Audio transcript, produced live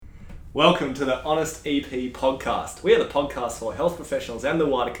Welcome to the Honest EP podcast. We are the podcast for health professionals and the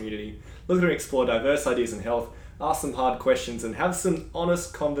wider community, looking to explore diverse ideas in health, ask some hard questions and have some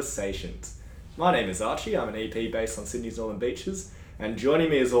honest conversations. My name is Archie, I'm an EP based on Sydney's Northern Beaches, and joining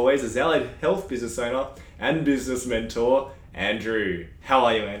me as always is allied health business owner and business mentor, Andrew. How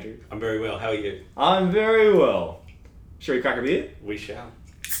are you, Andrew? I'm very well, how are you? I'm very well. Shall we crack a beer? We shall.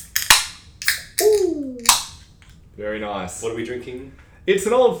 Ooh. Very nice. What are we drinking? It's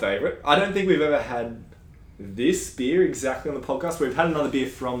an old favourite. I don't think we've ever had this beer exactly on the podcast. We've had another beer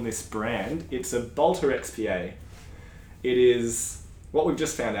from this brand. It's a Balter XPA. It is, what we've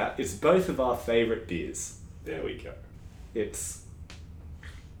just found out, it's both of our favourite beers. There we go. It's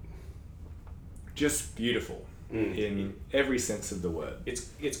just beautiful in every sense of the word.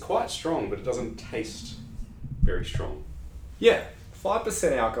 It's quite strong, but it doesn't taste very strong. Yeah,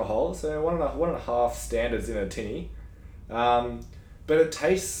 5% alcohol, so one and a half standards in a tinny. But it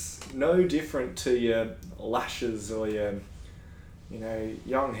tastes no different to your Lashes or your,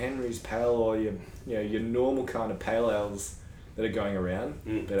 Young Henry's Pale or your normal kind of pale ales that are going around.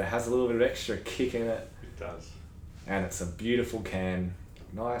 But it has a little bit of extra kick in it. It does. And it's a beautiful can.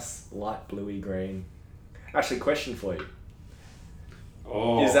 Nice, light bluey green. Actually, question for you.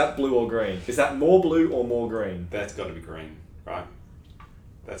 Oh. Is that blue or green? Is that more blue or more green? That's got to be green, right?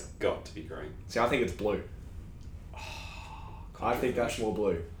 That's got to be green. See, I think it's blue. I think that's more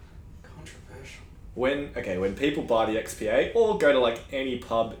blue. Controversial. When people buy the XPA or go to like any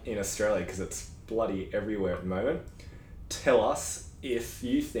pub in Australia, because it's bloody everywhere at the moment, tell us if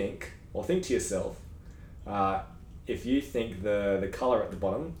you think, or think to yourself, if you think the colour at the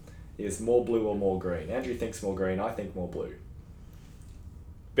bottom is more blue or more green. Andrew thinks more green, I think more blue.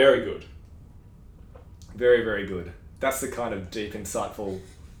 Very good. Very, very good. That's the kind of deep, insightful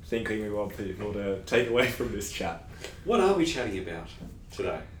thinking we want people to take away from this chat. What are we chatting about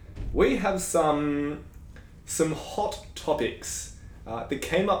today? We have some hot topics that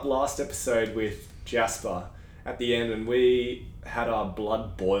came up last episode with Jasper at the end, and we had our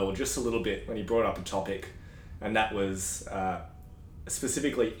blood boil just a little bit when he brought up a topic, and that was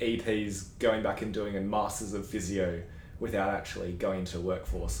specifically EPs going back and doing a Masters of Physio without actually going to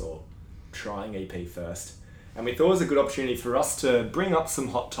workforce or trying EP first. And we thought it was a good opportunity for us to bring up some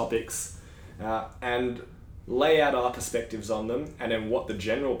hot topics and lay out our perspectives on them, and then what the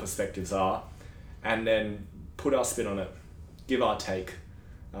general perspectives are, and then put our spin on it, give our take,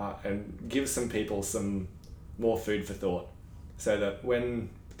 and give some people some more food for thought, so that when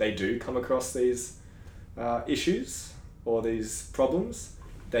they do come across these issues or these problems,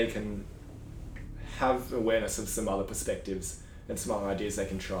 they can have awareness of some other perspectives and some other ideas they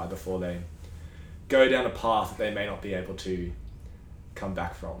can try before they go down a path that they may not be able to come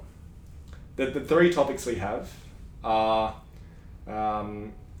back from. The three topics we have are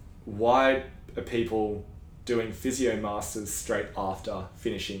why are people doing Physio Masters straight after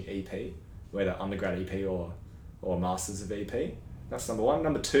finishing EP, whether undergrad EP or Masters of EP. That's number one.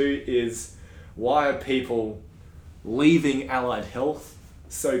 Number two is why are people leaving allied health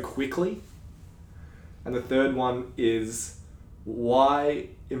so quickly? And the third one is why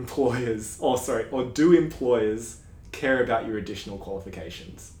do employers care about your additional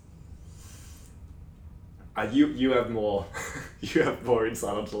qualifications? You have more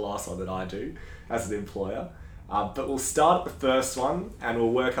insight onto the last one than I do as an employer. But we'll start at the first one and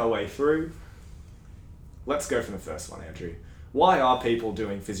we'll work our way through. Let's go from the first one, Andrew. Why are people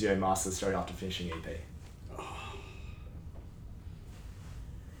doing Physio Masters straight after finishing EP?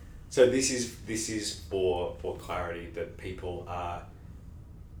 So this is for clarity that people are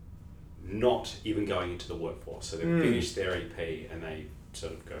not even going into the workforce. So they've finished their EP and they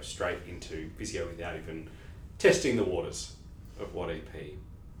sort of go straight into physio without even testing the waters of what EP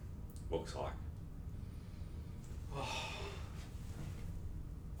looks like.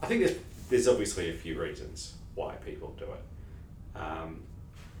 I think there's obviously a few reasons why people do it.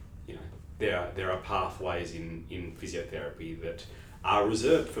 There are pathways in physiotherapy that are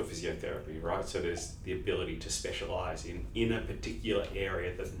reserved for physiotherapy, right? So there's the ability to specialise in a particular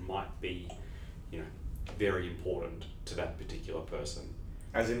area that might be, very important to that particular person.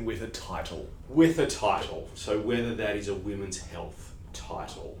 As in with a title? With a title. So whether that is a women's health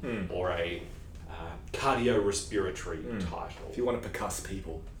title or a cardiorespiratory title. If you want to percuss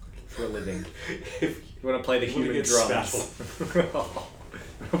people for a living. If you want to play the human drums.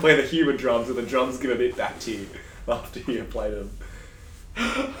 Play the human drums and the drums give a bit back to you after you play them.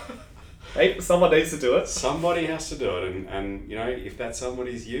 Hey, someone needs to do it. Somebody has to do it, and if that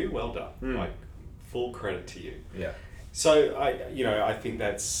somebody's you, well done. Like, full credit to you. Yeah. So I think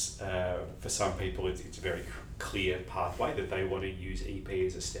that's for some people it's very clear pathway that they want to use EP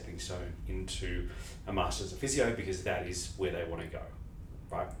as a stepping stone into a Master's of Physio because that is where they want to go,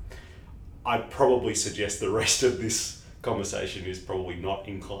 right? I'd probably suggest the rest of this conversation is probably not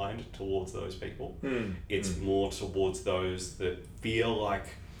inclined towards those people. It's more towards those that feel like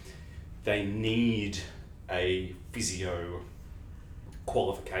they need a physio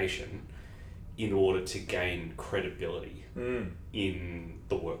qualification in order to gain credibility in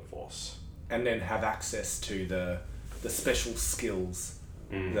the workforce. And then have access to the special skills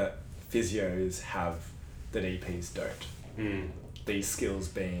that physios have that EPs don't. These skills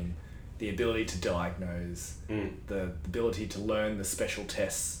being the ability to diagnose, the ability to learn the special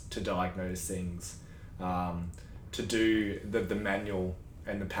tests to diagnose things, to do the manual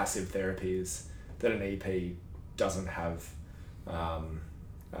and the passive therapies that an EP doesn't have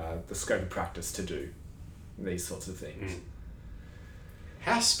the scope of practice to do, these sorts of things.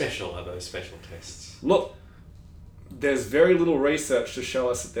 How special are those special tests? Look, there's very little research to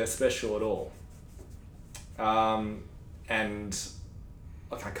show us that they're special at all. And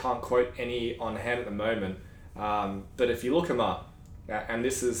like, I can't quote any on hand at the moment, but if you look them up, and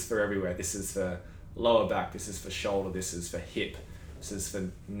this is for everywhere, this is for lower back, this is for shoulder, this is for hip, this is for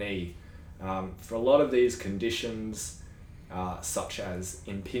knee. For a lot of these conditions, such as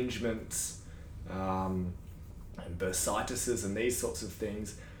impingements, and bursitis and these sorts of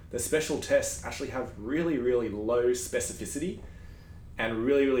things, the special tests actually have really, really low specificity and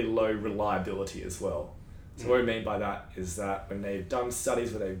really, really low reliability as well. So what I mean by that is that when they've done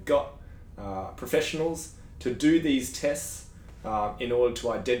studies where they've got professionals to do these tests in order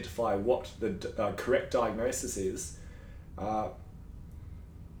to identify what the correct diagnosis is,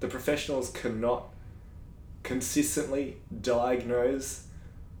 the professionals cannot consistently diagnose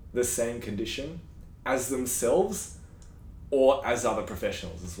the same condition as themselves or as other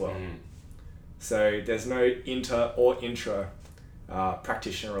professionals as well. So there's no inter or intra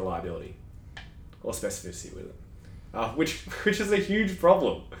practitioner reliability or specificity with it, which is a huge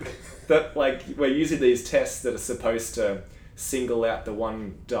problem. That like we're using these tests that are supposed to single out the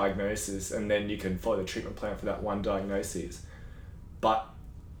one diagnosis and then you can follow the treatment plan for that one diagnosis, but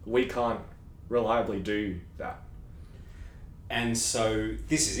we can't reliably do that. And so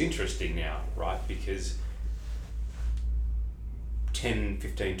this is interesting now, right? Because 10,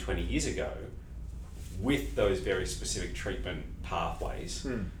 15, 20 years ago, with those very specific treatment pathways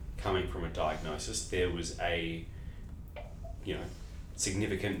coming from a diagnosis, there was a,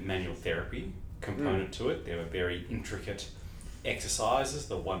 significant manual therapy component to it. There were very intricate exercises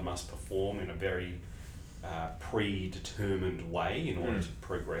that one must perform in a very predetermined way in order to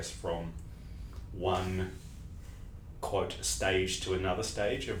progress from one, quote, stage to another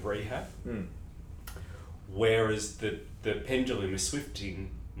stage of rehab. Whereas the pendulum is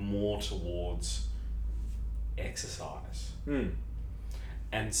swifting more towards exercise.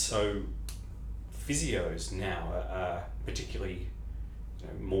 And so physios now, particularly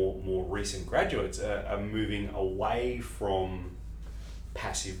more recent graduates, are moving away from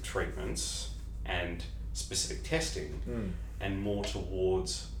passive treatments and specific testing and more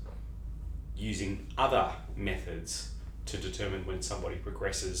towards using other methods to determine when somebody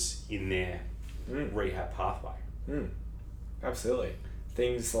progresses in their rehab pathway. Absolutely.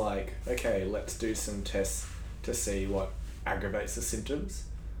 Things like, okay, let's do some tests to see what aggravates the symptoms.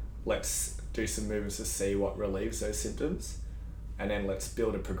 Let's do some movements to see what relieves those symptoms. And then let's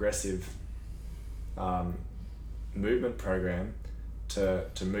build a progressive movement program to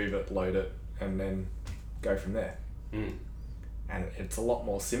move it, load it, and then go from there. And it's a lot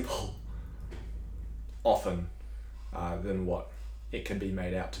more simple often than what it can be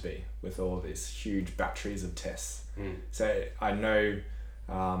made out to be with all of these huge batteries of tests. So I know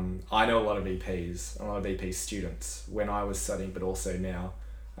a lot of EPs, a lot of EP students when I was studying, but also now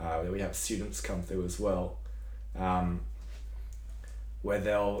we have students come through as well, where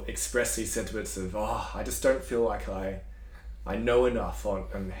they'll express these sentiments of, I just don't feel like I know enough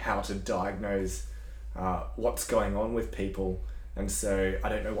on how to diagnose what's going on with people, and so I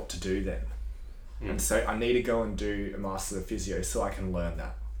don't know what to do then. And so I need to go and do a Master of Physio so I can learn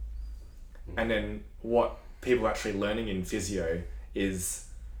that. And then what people are actually learning in physio is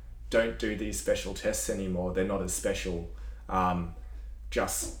don't do these special tests anymore. They're not as special.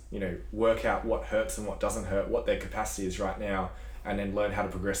 Just, work out what hurts and what doesn't hurt, what their capacity is right now, and then learn how to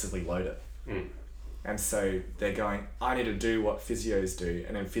progressively load it. And so they're going, I need to do what physios do.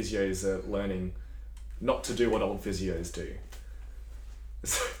 And then physios are learning not to do what old physios do.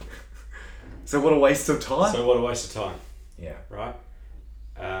 So what a waste of time. Yeah. Right?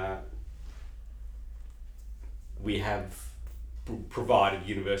 We have provided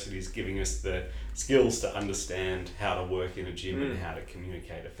universities giving us the skills to understand how to work in a gym and how to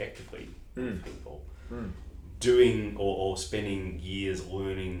communicate effectively with people. Doing or spending years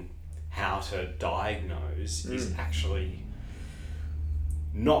learning how to diagnose is actually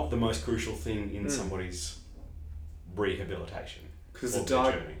not the most crucial thing in somebody's rehabilitation. Because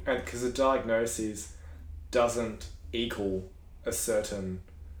the diagnosis doesn't equal a certain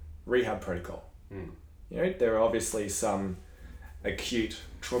rehab protocol. There are obviously some acute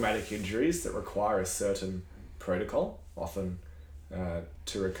traumatic injuries that require a certain protocol, often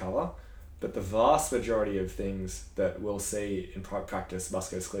to recover. But the vast majority of things that we'll see in private practice,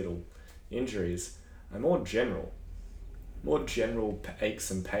 musculoskeletal injuries, are more general aches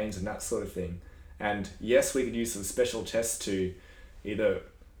and pains and that sort of thing. And yes, we could use some special tests to either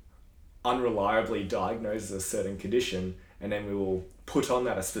unreliably diagnose a certain condition, and then we will put on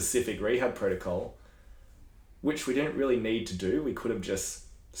that a specific rehab protocol, which we didn't really need to do. We could have just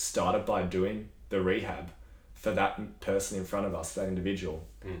started by doing the rehab for that person in front of us, that individual.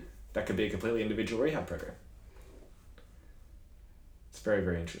 That could be a completely individual rehab program. It's very,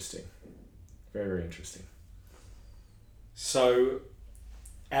 very interesting. Very, very interesting. So,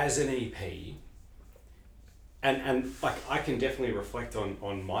 as an EP, and like I can definitely reflect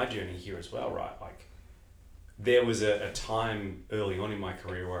on my journey here as well, right? Like, there was a time early on in my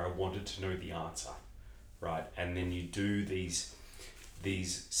career where I wanted to know the answer, right? And then you do these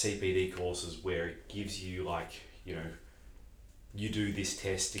CPD courses where it gives you you do this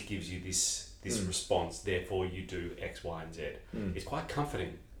test, it gives you this response, therefore you do X, Y, and Z. It's quite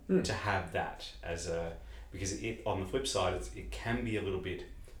comforting to have that because it, on the flip side, it can be a little bit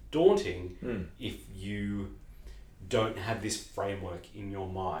daunting if you don't have this framework in your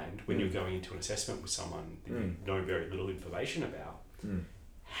mind when you're going into an assessment with someone that you know very little information about,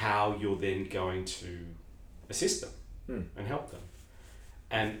 how you're then going to assist them and help them.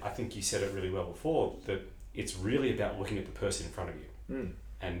 And I think you said it really well before, that it's really about looking at the person in front of you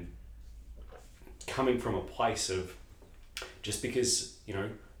and coming from a place of, just because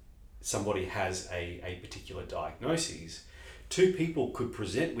somebody has a particular diagnosis, two people could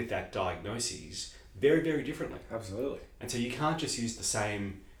present with that diagnosis very, very differently. Absolutely. And so you can't just use the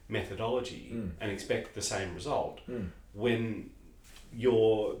same methodology and expect the same result when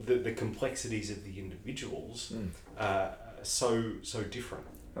the complexities of the individuals are so different.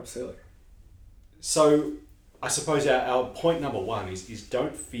 Absolutely. So I suppose our point number one is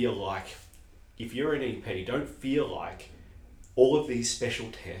don't feel like, if you're an EP, don't feel like all of these special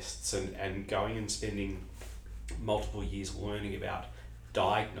tests and going and spending multiple years learning about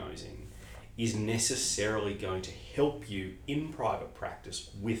diagnosing is necessarily going to help you in private practice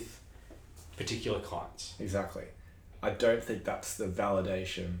with particular clients. Exactly. I don't think that's the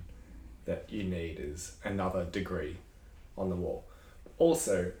validation that you need, is another degree on the wall.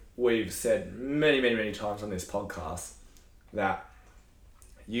 Also, we've said many, many, many times on this podcast that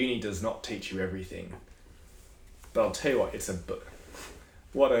uni does not teach you everything. But I'll tell you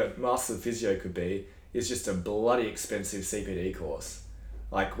what a Master of Physio could be is just a bloody expensive CPD course.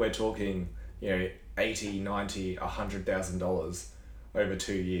 Like, we're talking, $80, $90, $100,000 over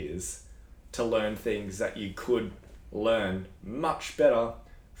 2 years to learn things that you could learn much better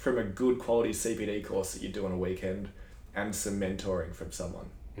from a good quality CPD course that you do on a weekend and some mentoring from someone.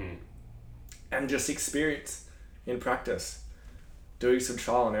 And just experience in practice, doing some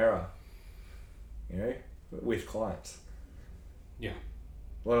trial and error, with clients. Yeah.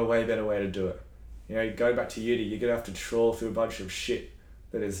 What a way better way to do it. Going back to uni, you're going to have to trawl through a bunch of shit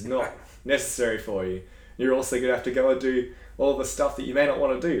that is not necessary for you. You're also going to have to go and do all the stuff that you may not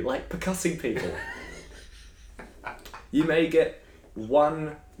want to do, like percussing people. You may get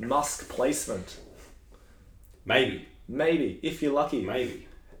one musk placement. Maybe, if you're lucky. Maybe.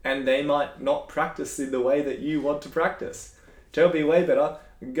 And they might not practice in the way that you want to practice. So it'll be way better.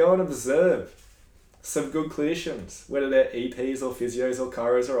 Go and observe some good clinicians, whether they're EPs or physios or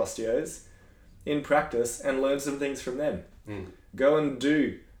chiros or osteos, in practice, and learn some things from them. Go and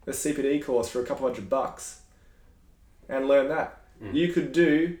do a CPD course for a couple $100 and learn that. You could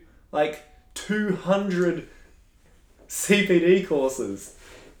do like 200 CPD courses.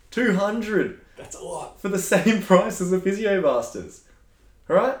 200! That's a lot. For the same price as a Physio Masters.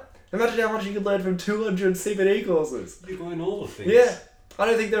 Alright? Imagine how much you could learn from 200 CPD courses. You learn all the things. Yeah. I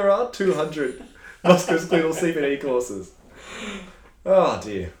don't think there are 200 musculoskeletal CPD courses. Oh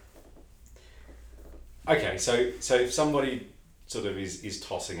dear. Okay, so if somebody sort of is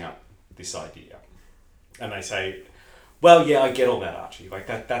tossing up this idea and they say, well, yeah, I get all that, Archie. Like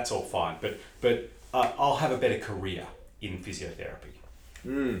that's all fine, but I'll have a better career in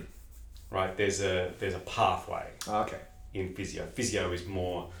physiotherapy. Right? There's a pathway. Okay. in physio. Physio is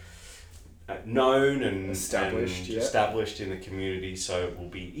more known and established in the community, so it will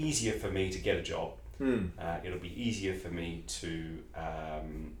be easier for me to get a job. It'll be easier for me to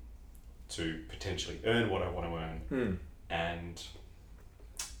potentially earn what I want to earn and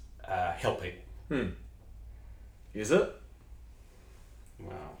help people. Is it?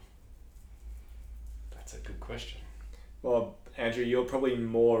 Wow, that's a good question. Well, Andrew, you're probably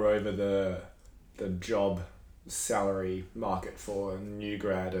more over the job salary market for new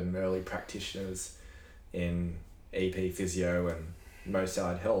grad and early practitioners in EP, physio and most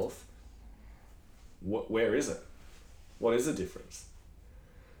allied health. Where is it? What is the difference?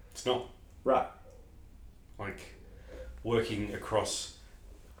 It's not. Right. Like, working across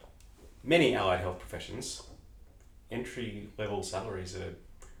many allied health professions, entry-level salaries are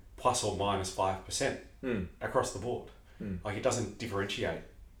plus or minus 5% across the board. Like, it doesn't differentiate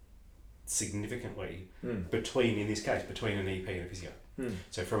significantly between, in this case, between an EP and a physio.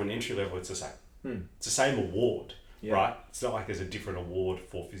 So from an entry level, it's the same. It's the same award, right? It's not like there's a different award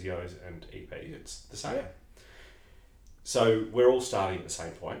for physios and EP. It's the same. So we're all starting at the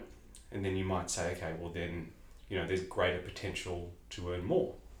same point, and then you might say, okay, well then, there's greater potential to earn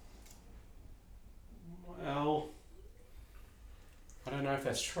more. Well, I don't know if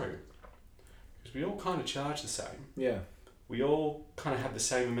that's true, because we all kind of charge the same. Yeah. We all kind of have the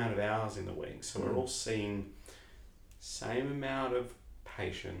same amount of hours in the week, so we're all seeing same amount of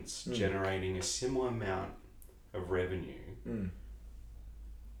patients generating a similar amount of revenue.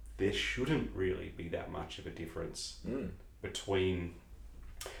 There shouldn't really be that much of a difference between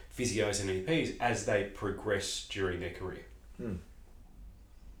physios and EPs as they progress during their career.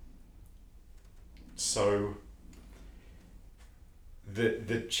 So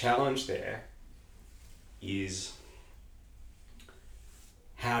the challenge there is,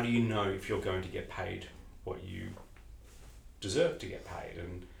 how do you know if you're going to get paid what you deserve to get paid?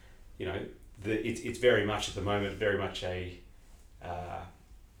 And it's very much at the moment very much an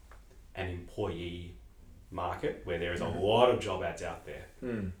employee market where there is a lot of job ads out there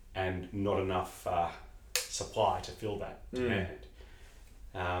and not enough supply to fill that demand.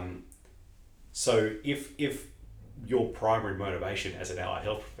 So if your primary motivation as an allied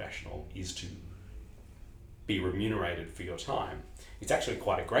health professional is to be remunerated for your time, it's actually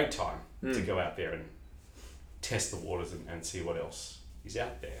quite a great time to go out there and test the waters and see what else is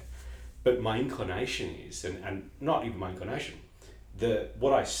out there. But my inclination is, and not even my inclination,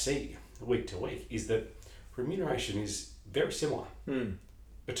 what I see week to week is that remuneration is very similar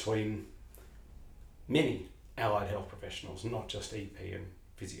between many allied health professionals, not just EP and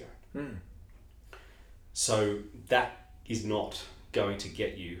physio. So that is not going to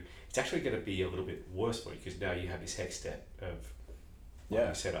get you. It's actually going to be a little bit worse for you, because now you have this hex debt of, like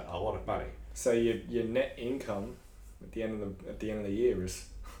you said, a lot of money. So your net income at the end of the year is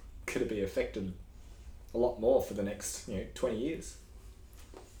could be affected a lot more for the next 20 years.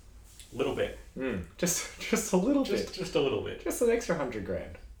 A little bit. Just a little bit. Just a little bit. Just an extra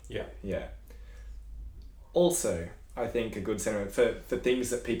 $100,000. Yeah. Also, I think a good sentiment for things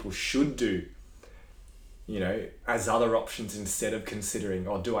that people should do, as other options instead of considering,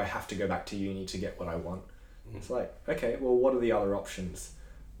 do I have to go back to uni to get what I want? It's like, okay, well, what are the other options?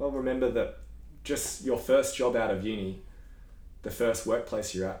 Well, remember that just your first job out of uni, the first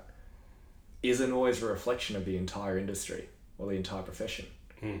workplace you're at, isn't always a reflection of the entire industry or the entire profession.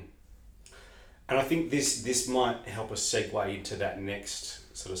 And I think this might help us segue into that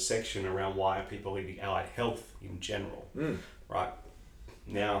next sort of section around why are people leaving allied health in general, right?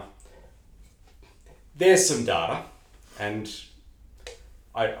 Now, there's some data, and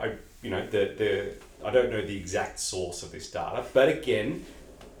I don't know the exact source of this data, but again,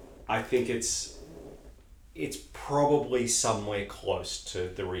 I think it's probably somewhere close to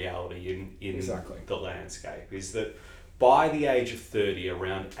the reality in the landscape, is that by the age of 30,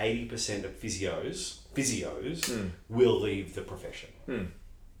 around 80% of physios will leave the profession.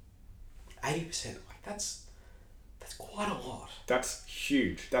 80%, that's quite a lot. That's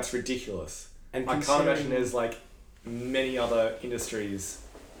huge. That's ridiculous. And I can't imagine there's many other industries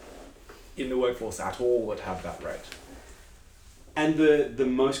in the workforce at all that have that rate. And the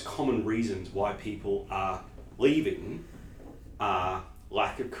most common reasons why people are leaving are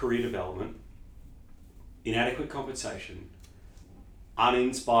lack of career development, inadequate compensation,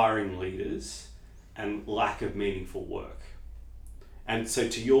 uninspiring leaders, and lack of meaningful work. And so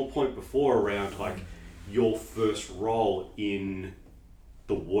to your point before around your first role in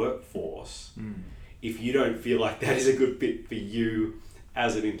the workforce, if you don't feel like that is a good fit for you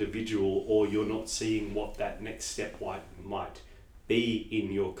as an individual, or you're not seeing what that next step might be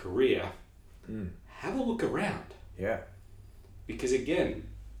in your career, have a look around. Yeah. Because again,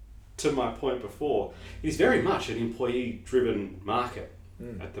 to my point before, it is very much an employee-driven market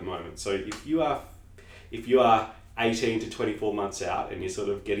at the moment. So if you are 18 to 24 months out and you're sort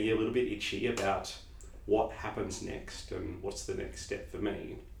of getting a little bit itchy about what happens next and what's the next step for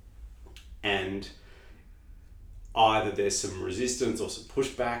me, and either there's some resistance or some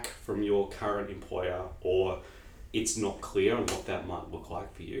pushback from your current employer, or it's not clear on what that might look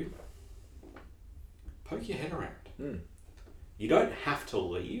like for you, poke your head around. You don't have to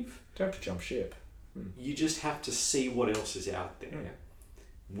leave. Don't have to jump ship. You just have to see what else is out there,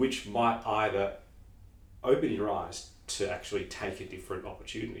 which might either open your eyes to actually take a different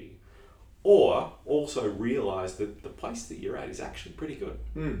opportunity, or also realize that the place that you're at is actually pretty good.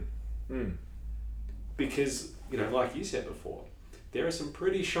 Because, like you said before, there are some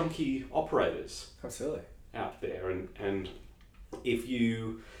pretty shonky operators Absolutely. out there, and if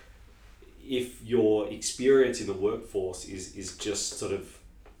your experience in the workforce is just sort of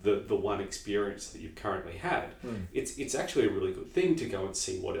the one experience that you've currently had, it's actually a really good thing to go and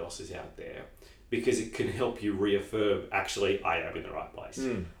see what else is out there, because it can help you reaffirm, actually, I am in the right place.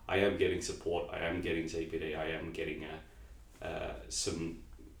 I am getting support, I am getting CPD, I am getting some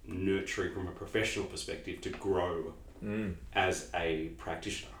nurturing from a professional perspective to grow as a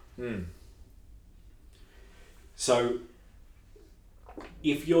practitioner. So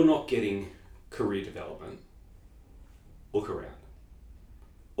if you're not getting career development, look around.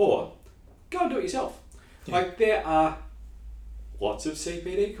 Or go and do it yourself. Like, there are lots of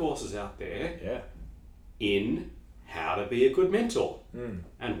CPD courses out there in how to be a good mentor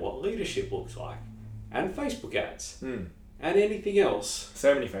and what leadership looks like, and Facebook ads and anything else.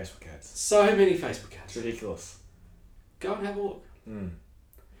 So many Facebook ads. So many Facebook ads. It's ridiculous. Go and have a look.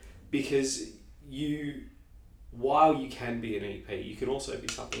 Because while you can be an EP, you can also be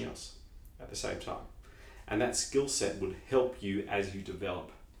something else at the same time. And that skill set would help you as you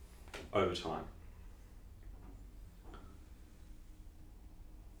develop over time.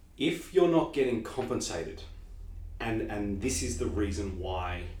 If you're not getting compensated, and this is the reason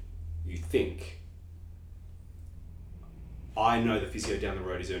why you think, I know the physio down the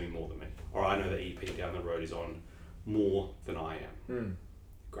road is earning more than me, or I know the EP down the road is on more than I am.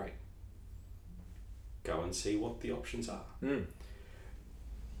 Great. Go and see what the options are.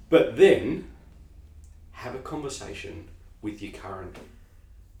 But then have a conversation with your current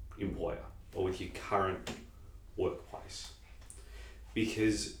employer or with your current workplace.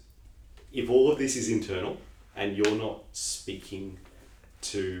 Because if all of this is internal and you're not speaking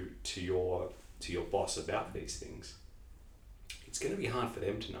to your boss about these things, it's going to be hard for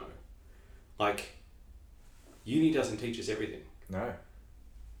them to know. Like, uni doesn't teach us everything. No.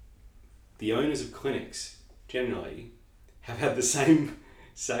 The owners of clinics generally have had the same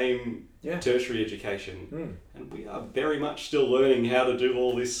tertiary education, and we are very much still learning how to do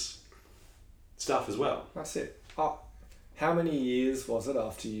all this stuff as well. That's it. How many years was it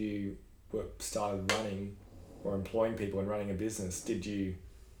after you started running or employing people and running a business did you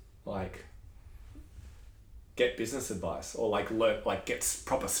get business advice or learn, get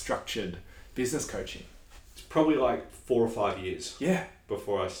proper structured business coaching? It's probably 4 or 5 years. Yeah.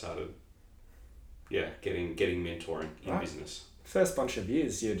 Before I started, getting mentoring in business. First bunch of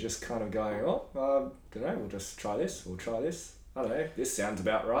years, you're just kind of going, don't know, we'll just try this, I don't know, this sounds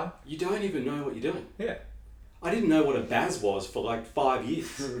about right. You don't even know what you're doing. Yeah. I didn't know what a BAS was for 5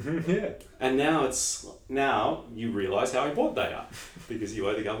 years. Yeah. And now you realise how important they are because you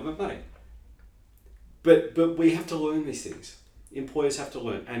owe the government money. But we have to learn these things. Employers have to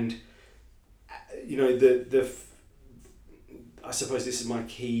learn. And, I suppose this is my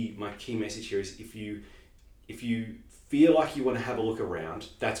key message here is if you feel like you want to have a look around,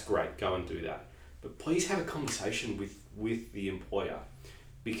 that's great, go and do that. But please have a conversation with the employer,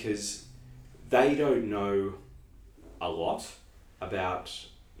 because they don't know a lot about,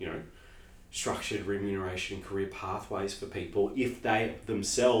 structured remuneration, career pathways for people if they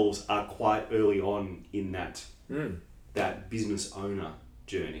themselves are quite early on in that business owner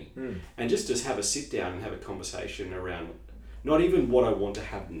journey. And just have a sit down and have a conversation around not even what I want to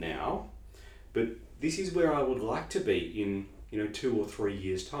have now, but this is where I would like to be in 2 or 3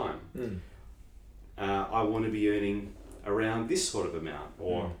 years' time. I want to be earning around this sort of amount,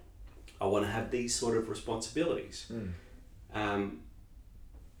 or I want to have these sort of responsibilities.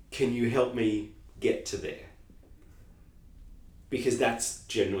 Can you help me get to there? Because that's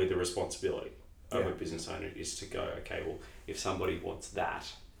generally the responsibility of a business owner, is to go, okay, well, if somebody wants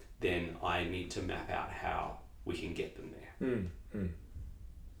that, then I need to map out how we can get them there.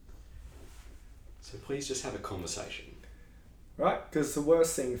 So please just have a conversation. Right, because the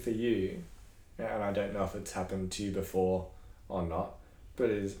worst thing for you, and I don't know if it's happened to you before or not, but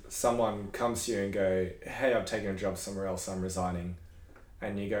is someone comes to you and go, hey, I've taken a job somewhere else, I'm resigning.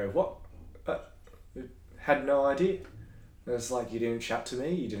 And you go, what? Had no idea. And it's like, you didn't chat to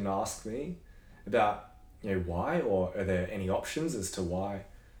me, you didn't ask me about, why, or are there any options as to why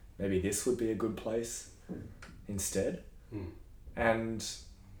maybe this would be a good place instead? And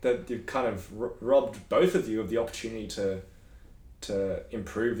that you've kind of robbed both of you of the opportunity to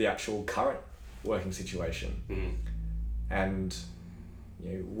improve the actual current working situation. And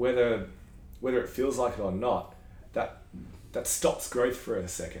whether it feels like it or not, that stops growth for a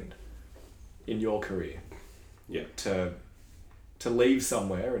second in your career. Yeah. To leave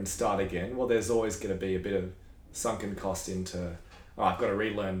somewhere and start again, well, there's always going to be a bit of sunken cost into, I've got to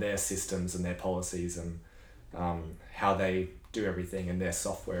relearn their systems and their policies and how they do everything and their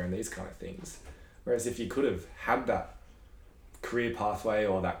software and these kind of things. Whereas if you could have had that career pathway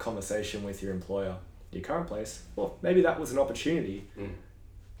or that conversation with your employer, your current place, well, maybe that was an opportunity.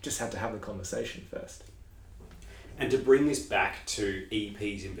 Just had to have the conversation first. And to bring this back to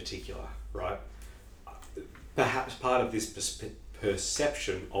EPs in particular, right? Perhaps part of this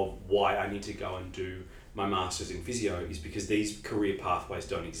perception of why I need to go and do my master's in physio is because these career pathways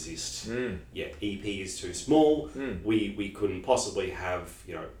don't exist. Yeah, EP is too small. We couldn't possibly have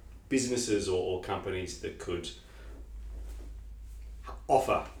businesses or companies that could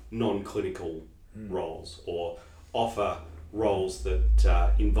offer non-clinical roles or offer roles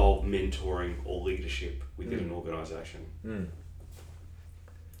that involve mentoring or leadership within an organisation.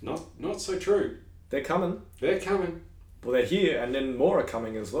 Not so true. They're coming. They're coming. Well, they're here, and then more are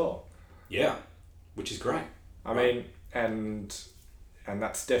coming as well. Yeah, which is great. I mean, and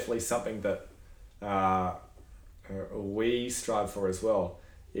that's definitely something that we strive for as well,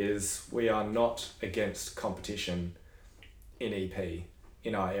 is we are not against competition in EP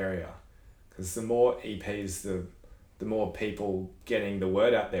in our area. Because the more EPs, the more people getting the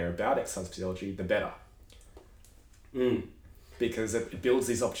word out there about exercise physiology, the better. Because it builds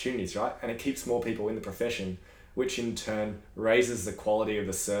these opportunities, right? And it keeps more people in the profession, which in turn raises the quality of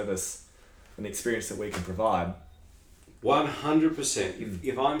the service and the experience that we can provide. 100%.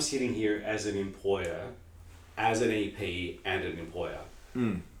 If I'm sitting here as an employer, as an EP and an employer,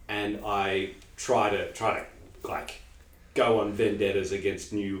 and I try to like go on vendettas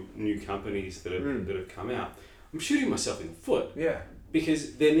against new companies that have come out, I'm shooting myself in the foot. Yeah.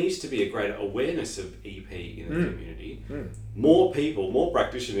 Because there needs to be a greater awareness of EP in the community. More people, more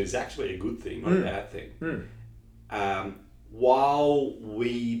practitioners is actually a good thing, not a bad thing. While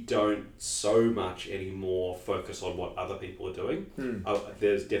we don't so much anymore focus on what other people are doing,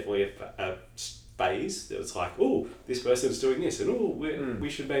 there's definitely a phase that it's like, oh, this person's doing this, and we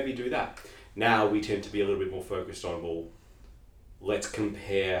should maybe do that. Now we tend to be a little bit more focused on, well, let's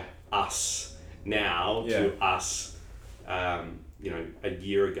compare us now to us a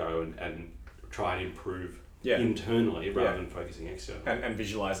year ago and try and improve internally rather than focusing externally. And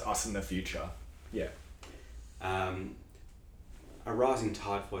visualize us in the future. Yeah. A rising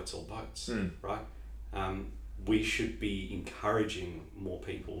tide floats all boats, right? We should be encouraging more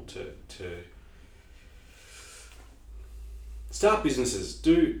people to start businesses,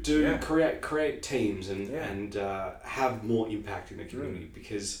 create teams and have more impact in the community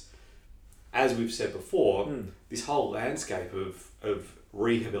because, as we've said before, this whole landscape of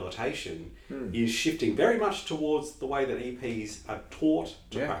rehabilitation is shifting very much towards the way that EPs are taught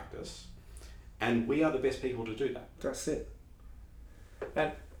to practice, and we are the best people to do that. That's it.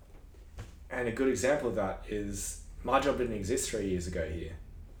 And a good example of that is my job didn't exist 3 years ago here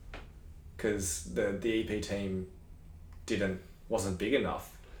because the EP team wasn't big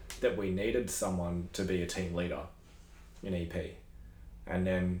enough that we needed someone to be a team leader in EP. And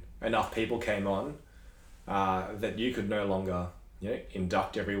then enough people came on that you could no longer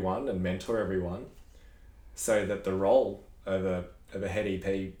induct everyone and mentor everyone, so that the role of a head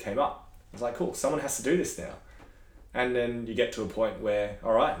EP came up. It's like, cool, someone has to do this now. And then you get to a point where,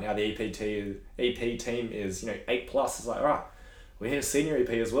 all right, now the EP team is 8+. It's like, all right, we need a senior EP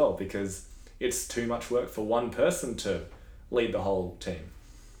as well because it's too much work for one person to lead the whole team.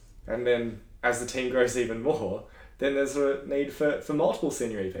 And then as the team grows even more, then there's a need for multiple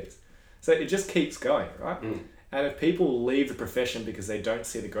senior EPs. So it just keeps going, right? And if people leave the profession because they don't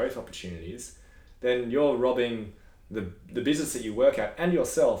see the growth opportunities, then you're robbing the business that you work at and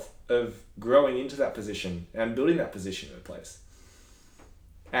yourself of growing into that position and building that position in a place.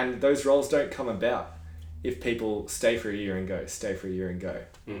 And those roles don't come about if people stay for a year and go.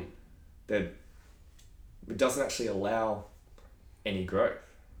 That it doesn't actually allow any growth.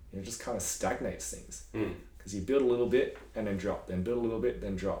 It just kind of stagnates things. Because you build a little bit and then drop, then build a little bit,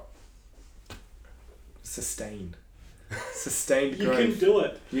 then drop. Sustained. Sustained You growth. can do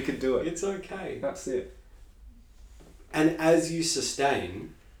it. You can do it. It's okay. That's it. And as you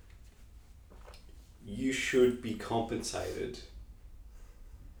sustain, you should be compensated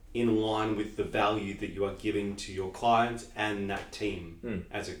in line with the value that you are giving to your clients and that team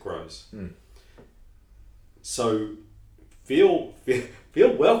as it grows. So feel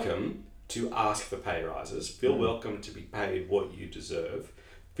welcome to ask for pay rises. Feel welcome to be paid what you deserve.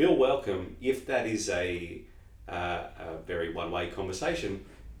 Feel welcome, if that is a very one-way conversation,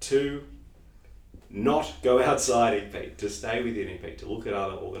 to not go outside EP, to stay within EP, to look at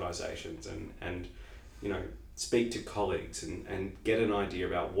other organisations and speak to colleagues and get an idea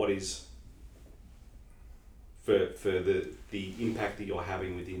about what is for the impact that you're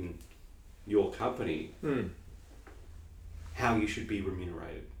having within your company, how you should be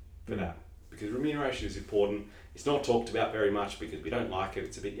remunerated for that. Because remuneration is important. It's not talked about very much because we don't like it.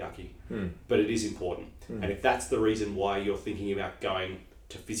 It's a bit yucky, but it is important. And if that's the reason why you're thinking about going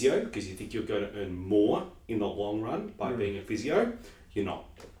to physio, because you think you're going to earn more in the long run by being a physio, you're not.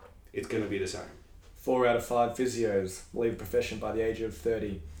 It's going to be the same. 4 out of 5 physios leave profession by the age of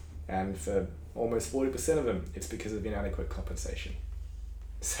 30, and for almost 40% of them, it's because of inadequate compensation.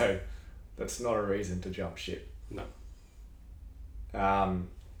 So that's not a reason to jump ship. No.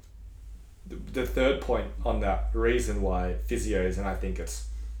 The third point on that reason why physios, and I think it's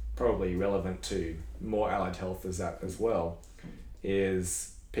probably relevant to more allied health as well,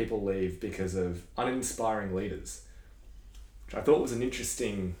 is people leave because of uninspiring leaders, which I thought was an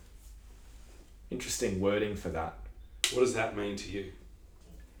interesting wording for that. What does that mean to you?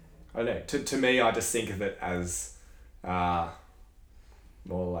 I don't know. To me, I just think of it as more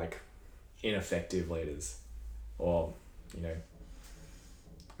like ineffective leaders, or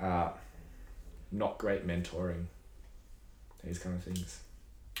not great mentoring, these kind of things.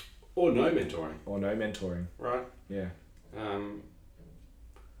 Or no mentoring. Right. Yeah.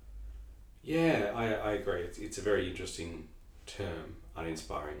 Yeah, I agree. It's a very interesting term,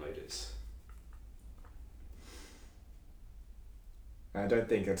 uninspiring leaders. I don't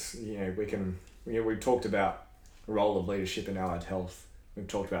think it's, we've talked about the role of leadership in allied health. We've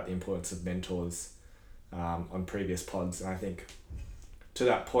talked about the importance of mentors on previous pods. And I think to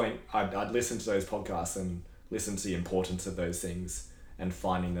that point, I'd listen to those podcasts and listen to the importance of those things and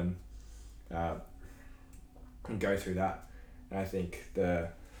finding them and go through that. And I think the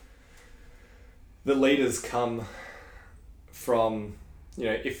leaders come from,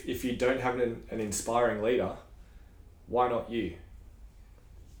 if you don't have an inspiring leader, why not you?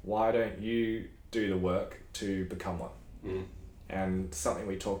 Why don't you do the work to become one? And something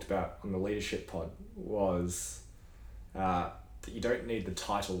we talked about on the leadership pod was that you don't need the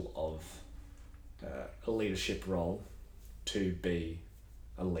title of a leadership role to be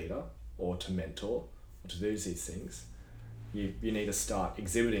a leader or to mentor or to do these things. You need to start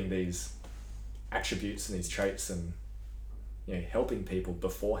exhibiting these attributes and these traits and helping people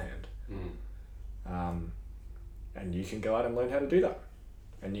beforehand. And you can go out and learn how to do that,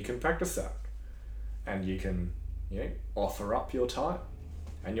 and you can practice that, and you can offer up your time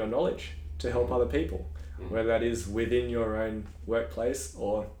and your knowledge to help other people, whether that is within your own workplace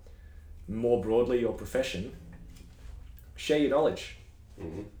or more broadly your profession. Share your knowledge.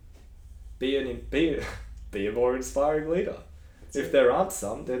 Be a more inspiring leader. If there aren't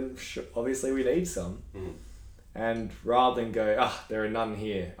some, then obviously we need some. And rather than go, there are none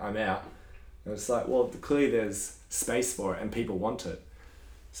here, I'm out. And it's like, well, clearly there's space for it and people want it.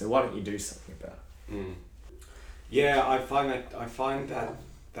 So why don't you do something about it? Yeah, I find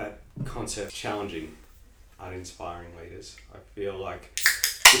that concept challenging, uninspiring leaders. I feel like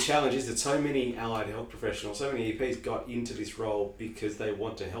the challenge is that so many allied health professionals, so many EPs got into this role because they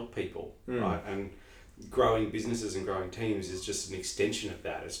want to help people, right? And growing businesses and growing teams is just an extension of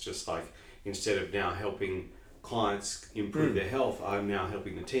that. It's just like, instead of now helping clients improve their health, I'm now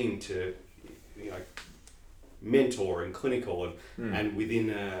helping the team to mentor and clinical and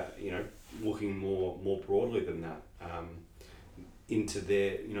within looking more broadly than that into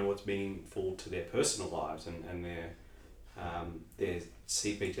their what's meaningful to their personal lives and their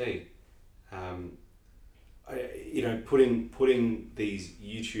CPT. Putting these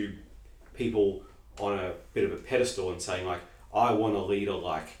YouTube people on a bit of a pedestal and saying like, I want a leader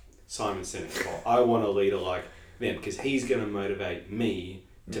like Simon Sinek, or I want a leader like them because he's going to motivate me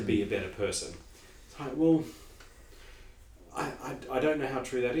to be a better person. It's like, well, I don't know how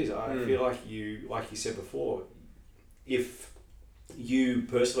true that is. I feel like you said before, if you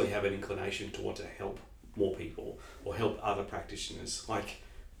personally have an inclination to want to help more people or help other practitioners, like,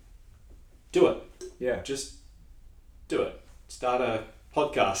 do it. Yeah. Just do it. Start a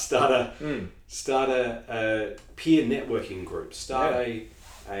podcast, start a peer networking group, start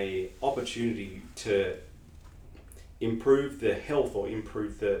a opportunity to improve the health or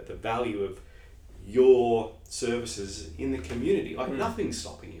improve the value of your services in the community. Like nothing's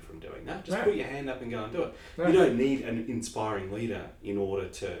stopping you from doing that. Just put your hand up and go and do it. You don't need an inspiring leader in order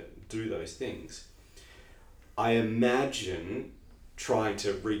to do those things. I imagine, trying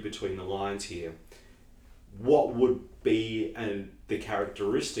to read between the lines here, what would be the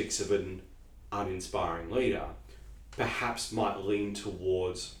characteristics of an uninspiring leader perhaps might lean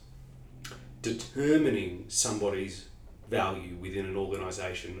towards determining somebody's value within an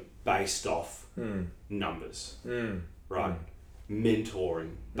organisation based off numbers, right?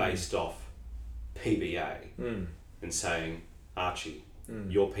 Mentoring based off PBA and saying, Archie,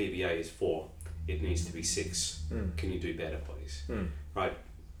 your PBA is 4, it needs to be 6. Can you do better, please? Right?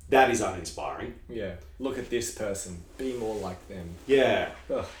 That is uninspiring. Yeah. Look at this person. Be more like them. Yeah.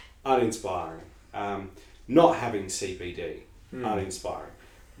 Ugh. Uninspiring. Not having CPD. Uninspiring.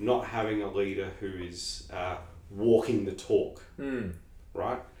 Not having a leader who is walking the talk.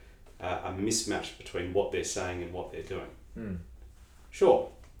 Right? A mismatch between what they're saying and what they're doing. Sure.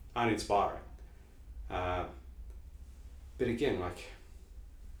 Uninspiring. But again, like,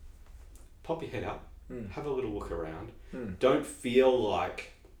 pop your head up. Have a little look around. Don't feel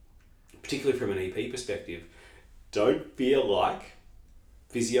like, particularly from an EP perspective, don't feel like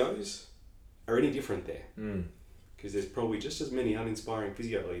physios are any different there. Because there's probably just as many uninspiring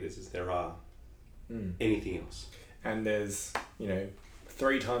physio leaders as there are anything else. And there's,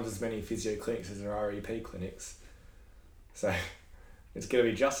 3 times as many physio clinics as there are EP clinics. So it's going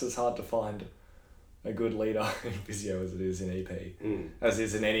to be just as hard to find a good leader in physio as it is in EP, as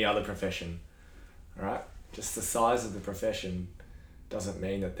is in any other profession. All right? Just the size of the profession doesn't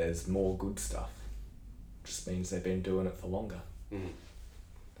mean that there's more good stuff. It just means they've been doing it for longer.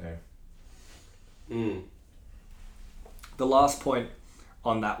 So. The last point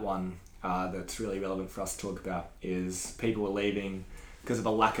on that one that's really relevant for us to talk about is people are leaving because of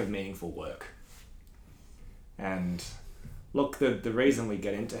a lack of meaningful work. And look, the reason we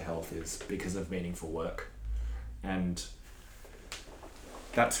get into health is because of meaningful work. And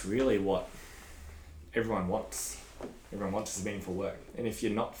that's really what everyone wants. Everyone wants is meaningful work. And if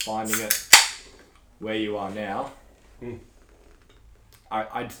you're not finding it where you are now,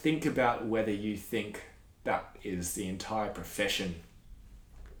 I'd think about whether you think that is the entire profession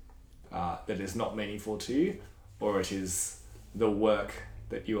that is not meaningful to you, or it is the work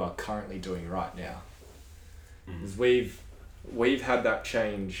that you are currently doing right now. Because we've had that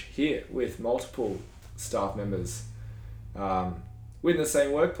change here with multiple staff members within the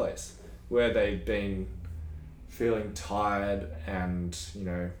same workplace, where they've been feeling tired and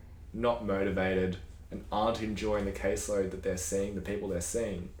not motivated and aren't enjoying the caseload that they're seeing, the people they're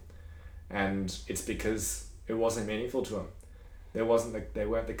seeing, and it's because it wasn't meaningful to them. They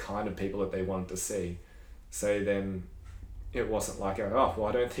weren't the kind of people that they wanted to see. So then it wasn't like, oh, well,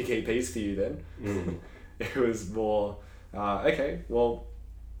 I don't think EP's for you then. It was more, okay, well,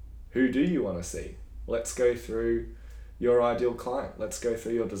 who do you want to see? Let's go through your ideal client. Let's go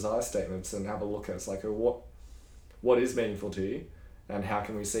through your desire statements and have a look at, it's like, what is meaningful to you, and how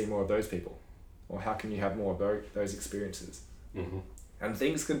can we see more of those people? Or how can you have more of those experiences? And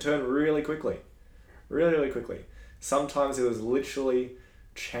things can turn really quickly. Really, really quickly. Sometimes it was literally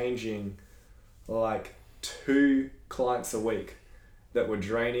changing like 2 clients a week that were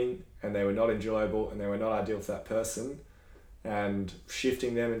draining and they were not enjoyable and they were not ideal for that person, and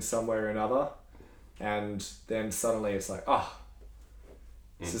shifting them in some way or another. And then suddenly it's like,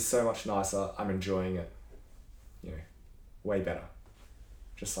 this is so much nicer. I'm enjoying it. Way better.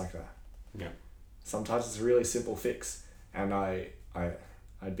 Just like that. Yeah. Sometimes it's a really simple fix, and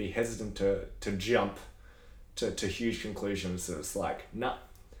I'd be hesitant to jump to huge conclusions. So it's like, nah,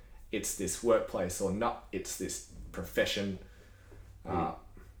 it's this workplace, or nah, it's this profession,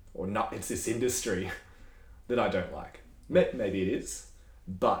 or nah, it's this industry that I don't like. Maybe it is,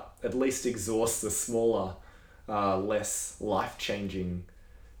 but at least exhaust the smaller, less life-changing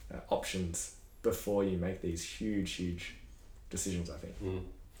options before you make these huge decisions, I think.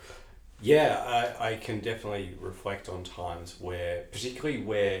 Yeah, I can definitely reflect on times where, particularly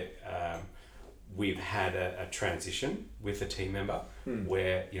where we've had a transition with a team member,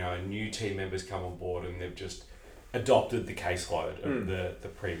 where a new team member's come on board and they've just adopted the caseload of the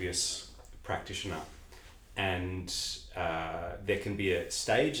previous practitioner, and there can be a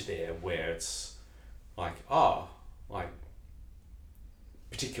stage there where it's like,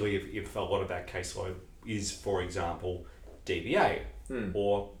 particularly if a lot of that caseload is, for example, DBA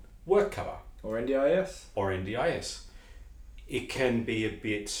or work cover or NDIS. it can be a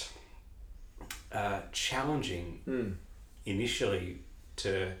bit challenging initially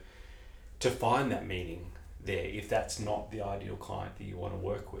to find that meaning there if that's not the ideal client that you want to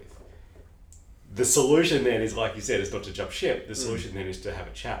work with. The solution then is, like you said, is not to jump ship. The solution then is to have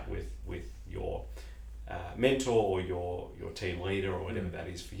a chat with your mentor or your team leader or whatever that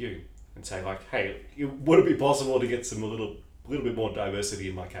is for you, and say like, hey, would it be possible to get a little bit more diversity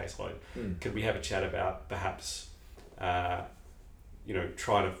in my caseload? Could we have a chat about perhaps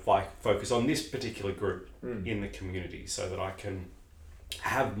try to focus on this particular group in the community so that I can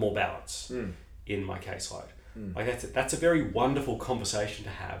have more balance in my caseload? Like that's a very wonderful conversation to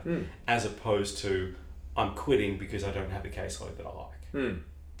have, as opposed to I'm quitting because I don't have the caseload that I like.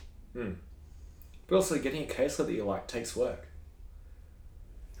 But also getting a caseload that you like takes work.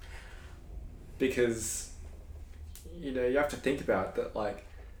 Because, you have to think about that, like,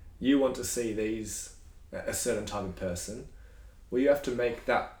 you want to see a certain type of person. Well, you have to make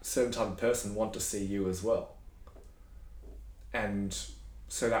that certain type of person want to see you as well. And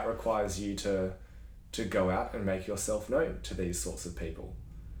so that requires you to go out and make yourself known to these sorts of people.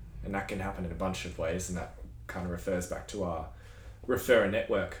 And that can happen in a bunch of ways, and that kind of refers back to our referrer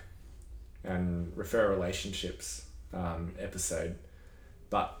network and referrer relationships episode.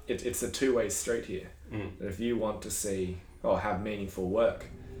 But it's a two-way street here. That if you want to see or have meaningful work,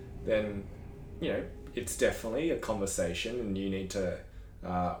 then, it's definitely a conversation, and you need to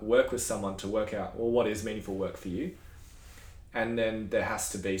work with someone to work out, well, what is meaningful work for you? And then there has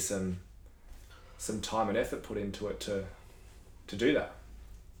to be some time and effort put into it to do that.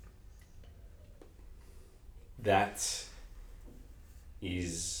 That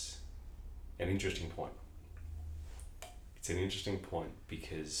is an interesting point. It's an interesting point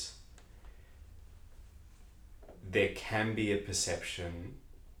because there can be a perception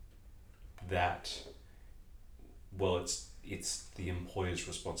that, well, it's the employer's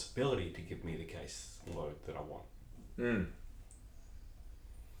responsibility to give me the case load that I want.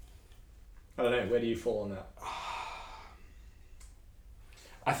 I don't know, where do you fall on that?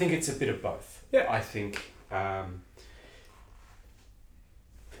 I think it's a bit of both. Yeah. I think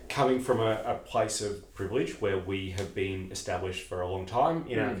coming from a place of privilege where we have been established for a long time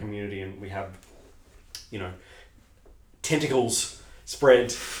in our community, and we have, tentacles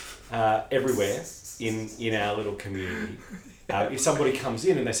spread everywhere in our little community. If somebody comes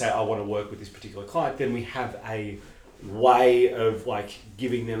in and they say, I want to work with this particular client, then we have a way of like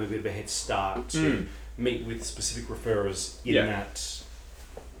giving them a bit of a head start to meet with specific referrers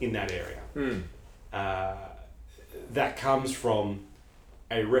in that area. That comes from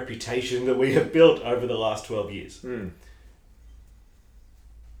a reputation that we have built over the last 12 years.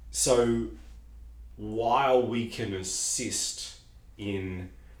 So while we can assist in,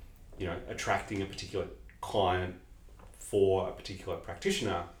 attracting a particular client for a particular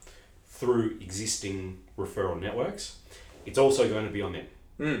practitioner through existing referral networks, it's also going to be on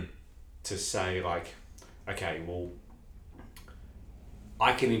them to say like, okay, well,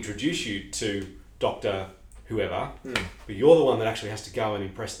 I can introduce you to Dr. whoever, but you're the one that actually has to go and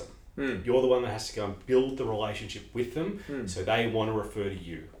impress them. You're the one that has to go and build the relationship with them so they want to refer to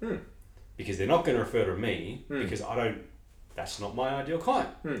you. Because they're not going to refer to me because that's not my ideal client.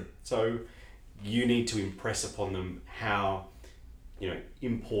 So you need to impress upon them how,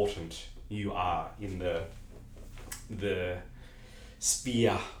 important you are in the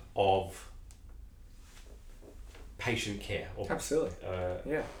sphere of patient care or absolutely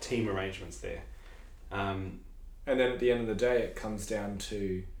team arrangements there. And then at the end of the day, it comes down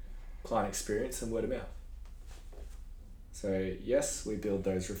to client experience and word of mouth. So yes, we build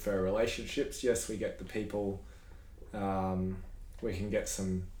those referral relationships. Yes, we get the people. We can get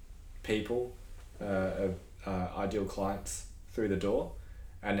some people, ideal clients through the door,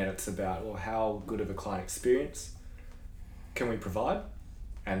 and then it's about, well, how good of a client experience can we provide?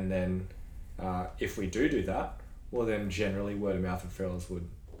 And then if we do that, well, then generally word of mouth referrals would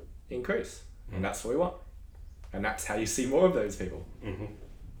increase. And that's what we want. And that's how you see more of those people.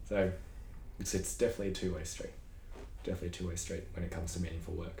 So it's definitely a two-way street. Definitely a two-way street when it comes to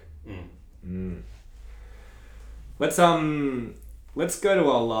meaningful work. Let's go to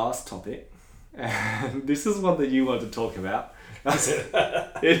our last topic. And this is one that you want to talk about.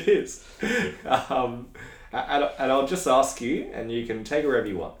 It is. And I'll just ask you, and you can take it wherever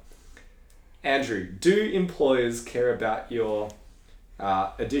you want. Andrew, do employers care about your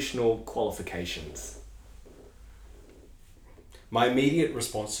additional qualifications? My immediate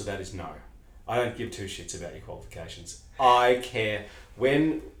response to that is no. I don't give two shits about your qualifications. I care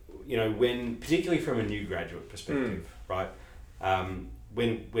when particularly from a new graduate perspective, right?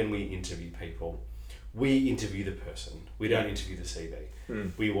 When we interview people, we interview the person. We don't interview the CV.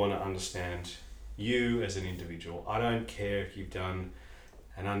 We want to understand you as an individual. I don't care if you've done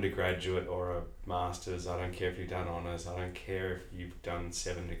an undergraduate or a master's. I don't care if you've done honours. I don't care if you've done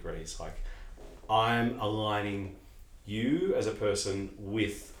 7 degrees. Like, I'm aligning you as a person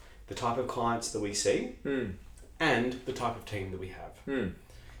with the type of clients that we see and the type of team that we have.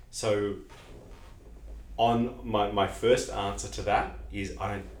 So on my first answer to that is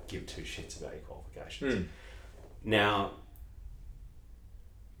I don't give two shits about your qualifications. Now,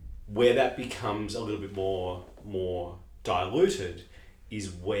 where that becomes a little bit more diluted is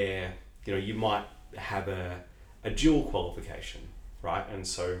where, you know, you might have a dual qualification, right? And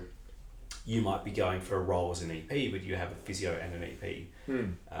so you might be going for a role as an EP, but you have a physio and an EP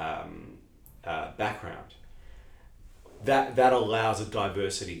background. That allows a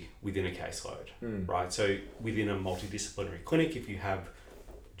diversity within a caseload, right? So within a multidisciplinary clinic, if you have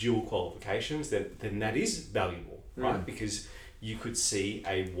dual qualifications, then that is valuable, right? Because you could see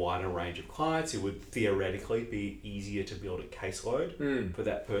a wider range of clients. It would theoretically be easier to build a caseload for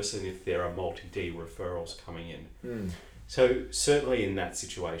that person if there are multi-D referrals coming in. So certainly in that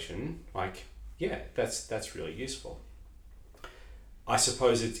situation, like, yeah, that's really useful. I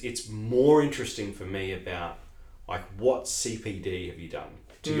suppose it's more interesting for me about, like, what CPD have you done?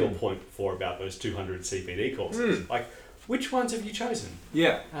 To your point before about those 200 CPD courses, like, which ones have you chosen?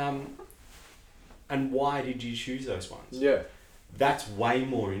 Yeah. And why did you choose those ones? Yeah. That's way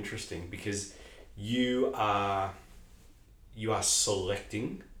more interesting because you are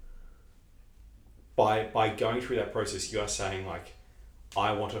selecting by going through that process. You are saying, like,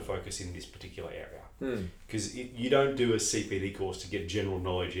 I want to focus in this particular area, because you don't do a CPD course to get general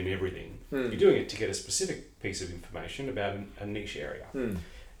knowledge in everything. You're doing it to get a specific piece of information about a niche area.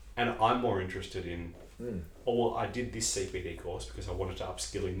 And I'm more interested in, well, I did this CPD course because I wanted to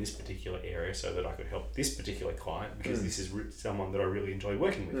upskill in this particular area so that I could help this particular client because this is someone that I really enjoy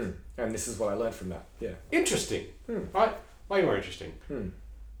working with. And this is what I learned from that. Yeah. Interesting, right? Way more interesting.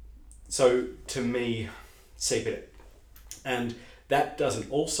 So to me, CPD, and that doesn't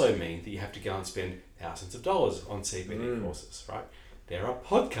also mean that you have to go and spend thousands of dollars on CPD courses, right? There are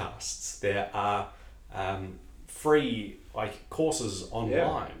podcasts, there are free, like, courses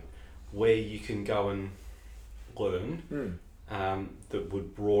online where you can go and learn that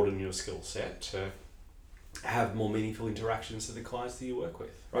would broaden your skill set to have more meaningful interactions to the clients that you work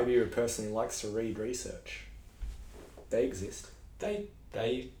with. Right? Maybe you're a person who likes to read research. They exist. They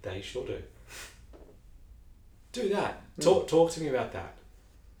sure do. Do that. Talk to me about that.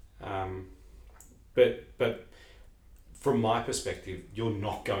 But from my perspective, you're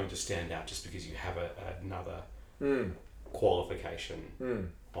not going to stand out just because you have another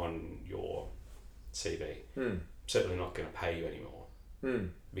qualification on your CV. Certainly not going to pay you anymore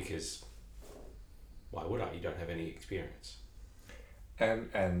because why would I? You don't have any experience.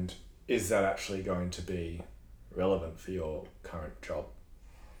 And is that actually going to be relevant for your current job?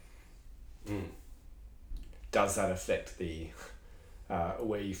 Does that affect the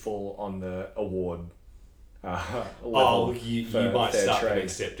where you fall on the award level? You might start the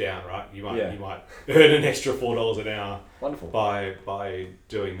next step down, right? You might earn an extra $4 an hour. Wonderful. By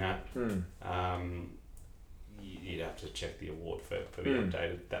doing that. You'd have to check the award for the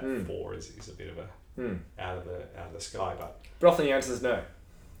updated. That 4 is a bit of a out of the sky, but often the answer is no.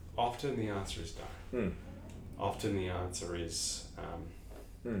 Often the answer is no. Often the answer is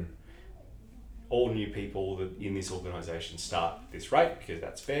all new people that in this organisation start at this rate because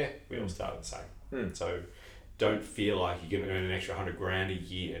that's fair. We all start at the same. So don't feel like you're going to earn an extra $100,000 a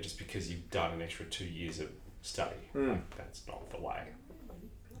year just because you've done an extra 2 years of study. Like, that's not the way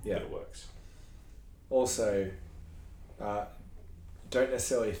that it works. Also, don't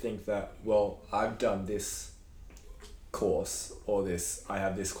necessarily think that, well, I've done this course or I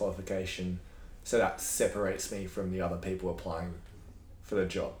have this qualification, so that separates me from the other people applying for the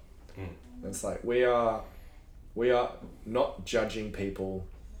job. It's like we are not judging people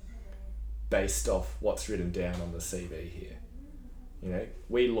based off what's written down on the CV here. You know,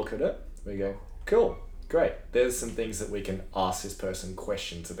 we look at it, we go, cool, great. There's some things that we can ask this person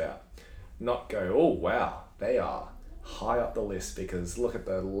questions about. Not go, oh wow, they are high up the list because look at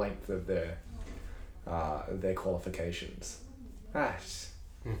the length of their qualifications.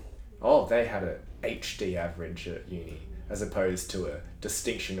 Oh, they had an HD average at uni as opposed to a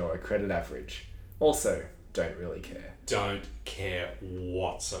distinction or a credit average. Also, don't really care. Don't care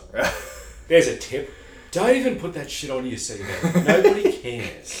whatsoever. There's a tip. Don't even put that shit on your CV. Nobody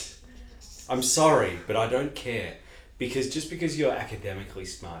cares. I'm sorry, but I don't care. Because just because you're academically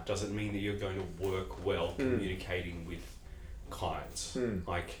smart doesn't mean that you're going to work well communicating with clients.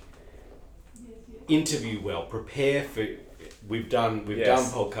 Like, interview well, prepare for. We've done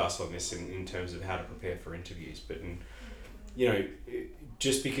Yes. podcasts on this in terms of how to prepare for interviews, but you know,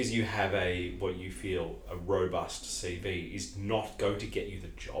 just because you have what you feel a robust CV is not going to get you the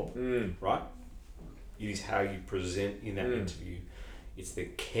job, right? It is how you present in that interview. It's the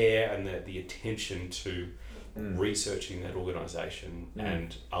care and the attention to researching that organisation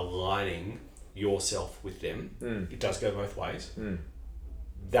and aligning yourself with them. It does go both ways.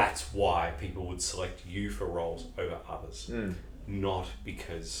 That's why people would select you for roles over others, not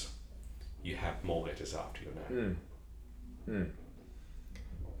because you have more letters after your name.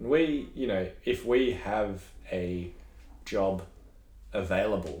 We, if we have a job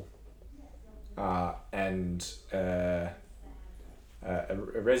available and a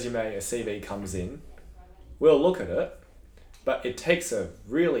resume, a CV comes in, we'll look at it, but it takes a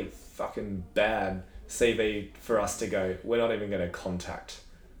really fucking bad CV for us to go, we're not even going to contact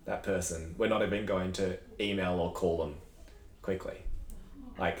that person. We're not even going to email or call them quickly.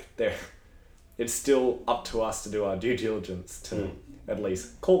 Like, it's still up to us to do our due diligence to at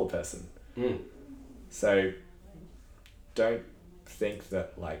least call the person. So don't think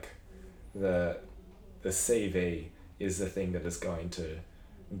that like the CV is the thing that is going to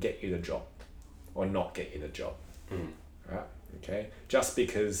get you the job or not get you the job. Right? Okay? Just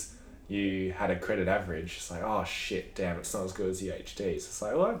because you had a credit average, it's like, oh shit, damn, it's not as good as the HTs. It's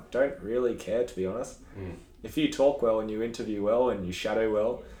like, well, I don't really care, to be honest. If you talk well and you interview well and you shadow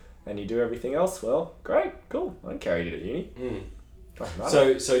well and you do everything else well, great, cool. I don't care how you did at uni.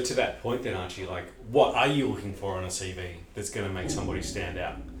 So to that point then, Archie, like, what are you looking for on a CV that's going to make somebody stand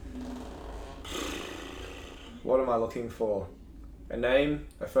out? What am I looking for? A name?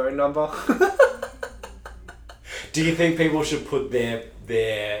 A phone number? Do you think people should put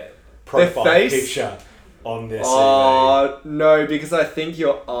their profile picture on their CV? No, because I think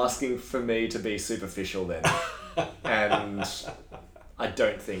you're asking for me to be superficial then. And I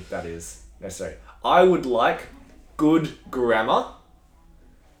don't think that is necessary. I would like good grammar.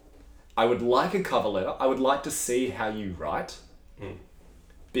 I would like a cover letter. I would like to see how you write.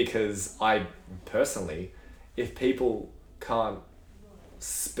 Because I personally, if people can't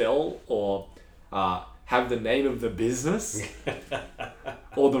spell or have the name of the business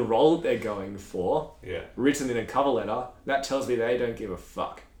or the role that they're going for written in a cover letter, that tells me they don't give a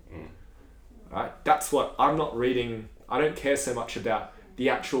fuck. Right? That's what I'm not reading. I don't care so much about the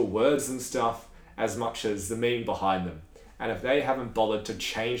actual words and stuff as much as the meaning behind them. And if they haven't bothered to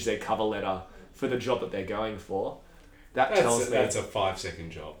change their cover letter for the job that they're going for, tells me that's a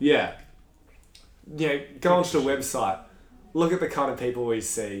 5-second job. Yeah. Go onto the website, look at the kind of people we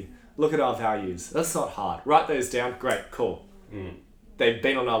see, look at our values. That's not hard. Write those down. Great, cool. They've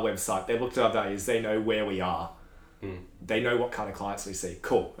been on our website. They've looked at our values. They know where we are. They know what kind of clients we see.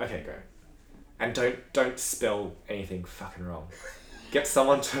 Cool. Okay, go. And don't spell anything fucking wrong. Get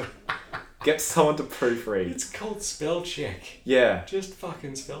someone to proofread. It's called spell check. Yeah. Just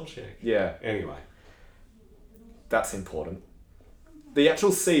fucking spell check. Yeah. Anyway. That's important. The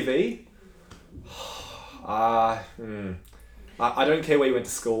actual CV, I don't care where you went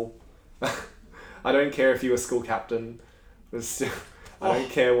to school. I don't care if you were school captain. I don't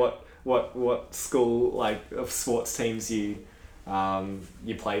care what school like of sports teams you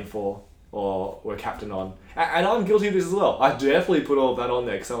played for or were captain on. And I'm guilty of this as well. I definitely put all of that on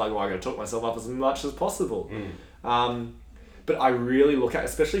there because I'm like, well, I got to talk myself up as much as possible. But I really look at,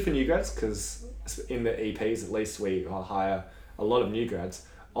 especially for new grads, because in the EPs at least we hire a lot of new grads.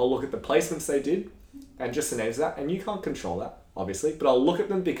 I'll look at the placements they did and just the names of that, and you can't control that obviously, but I'll look at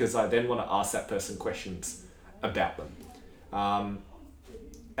them because I then want to ask that person questions about them,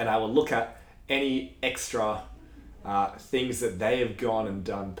 and I will look at any extra things that they have gone and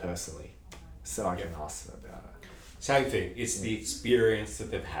done personally, so I can ask them about it. Same thing. It's the experience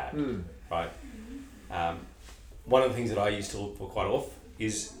that they've had, right? One of the things that I used to look for quite often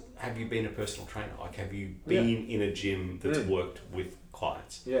is, have you been a personal trainer? Like, have you been in a gym that's worked with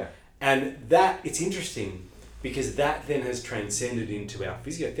clients? Yeah. And that, it's interesting because that then has transcended into our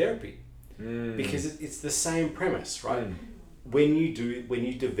physiotherapy, because it's the same premise, right? When you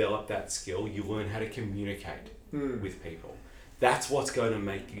develop that skill, you learn how to communicate with people. That's what's going to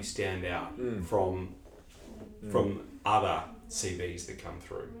make you stand out from other CVs that come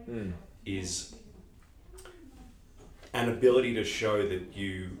through, is an ability to show that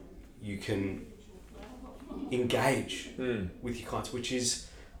you can engage with your clients, which is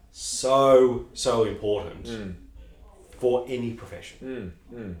so important for any profession.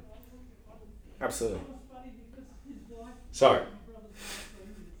 Absolutely. So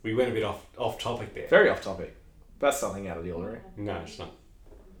we went a bit off topic there. Very off topic. That's something out of the ordinary. No, it's not.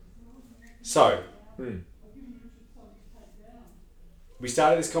 So, we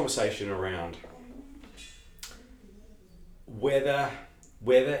started this conversation around whether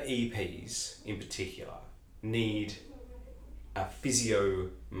EPs in particular need a physio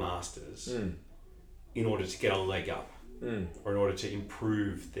masters in order to get a leg up or in order to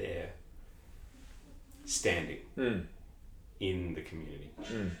improve their standing in the community,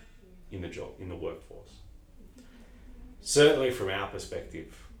 in the job, in the workforce. Certainly from our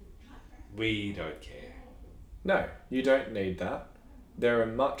perspective, we don't care. No, you don't need that. There are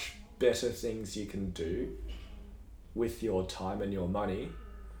much better things you can do with your time and your money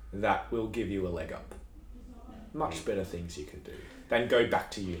that will give you a leg up. Much better things you can do than go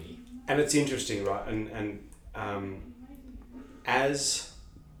back to uni. And it's interesting, right? And as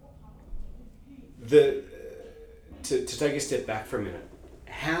the to take a step back for a minute,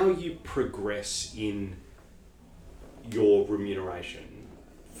 how you progress in your remuneration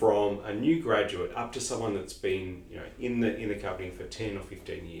from a new graduate up to someone that's been, you know, in the company for 10 or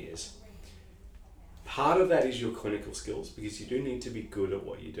 15 years. Part of that is your clinical skills, because you do need to be good at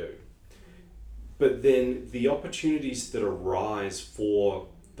what you do. But then the opportunities that arise for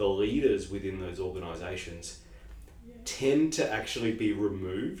the leaders within those organisations tend to actually be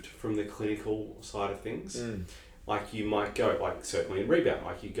removed from the clinical side of things. Like you might go, like certainly in rebound,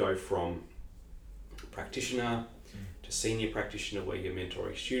 like you go from practitioner to senior practitioner where you're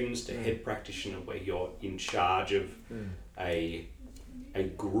mentoring students, to head practitioner where you're in charge of a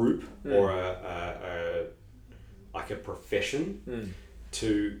group or a profession,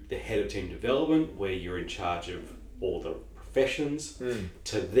 to the head of team development where you're in charge of all the professions,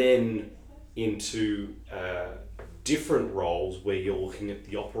 to then into different roles where you're looking at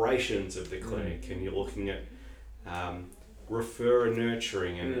the operations of the clinic and you're looking at referrer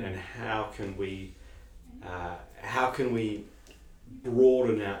nurturing and how can we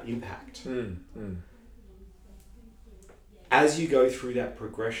broaden our impact. As you go through that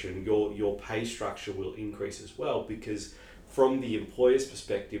progression, your pay structure will increase as well, because from the employer's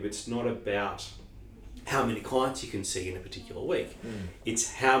perspective, it's not about how many clients you can see in a particular week.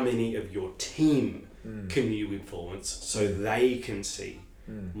 It's how many of your team can you influence so they can see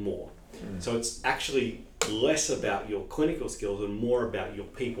more. So it's actually less about your clinical skills and more about your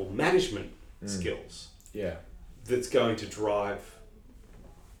people management skills. Yeah. That's going to drive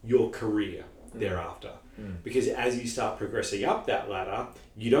your career thereafter. Because as you start progressing up that ladder,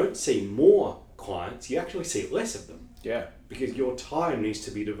 you don't see more clients, you actually see less of them. Yeah. Because your time needs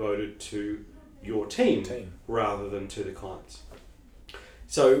to be devoted to your team rather than to the clients.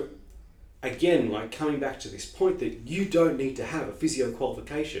 So again, like coming back to this point that you don't need to have a physio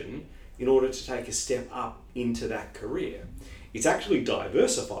qualification in order to take a step up into that career. It's actually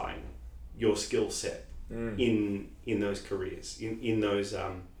diversifying your skill set in those careers, in those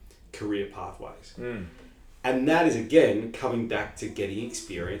career pathways. And that is, again, coming back to getting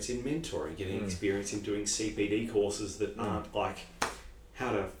experience in mentoring, getting experience in doing CPD courses that aren't like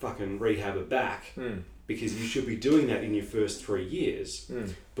how to fucking rehab a back, because you should be doing that in your first 3 years.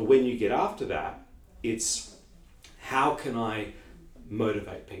 But when you get after that, it's how can I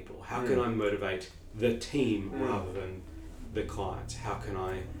motivate people? How can I motivate the team rather than the clients? How can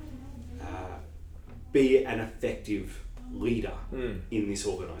I be an effective leader in this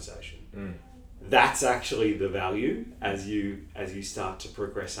organisation? That's actually the value as you start to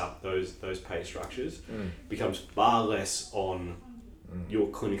progress up those pay structures. Becomes far less on your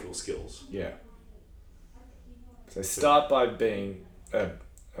clinical skills. Yeah. So start by being a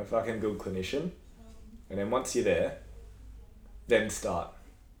fucking good clinician, and then once you're there, then start.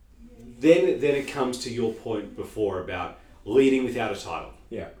 Then it comes to your point before about leading without a title.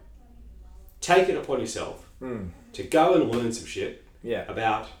 Yeah. Take it upon yourself to go and learn some shit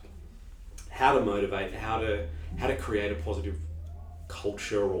about how to motivate, how to create a positive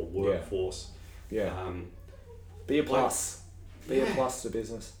culture or workforce. Yeah. Be a plus. Be a plus to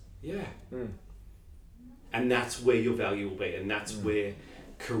business. Yeah. And that's where your value will be, and that's where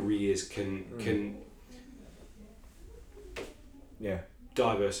careers can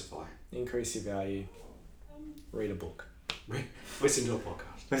diversify. Increase your value. Read a book. Listen to a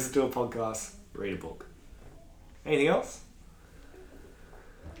podcast. Listen to a podcast. Read a book. Anything else?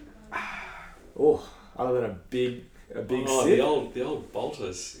 Oh, other than a big sip. The old Balter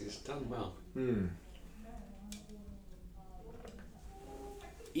is done well.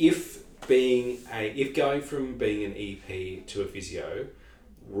 If going from being an EP to a physio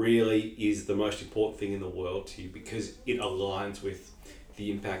really is the most important thing in the world to you because it aligns with the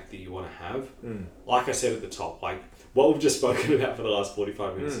impact that you want to have, like I said at the top, like what we've just spoken about for the last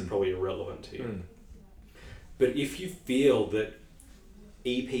 45 minutes is probably irrelevant to you. But if you feel that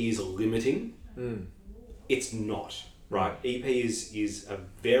EP is limiting. It's not, right? EP is a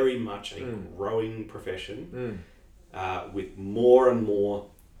very much a growing profession with more and more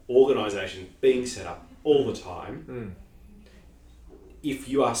organisations being set up all the time. If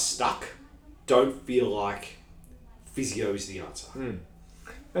you are stuck, don't feel like physio is the answer.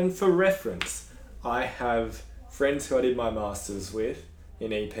 And for reference, I have friends who I did my masters with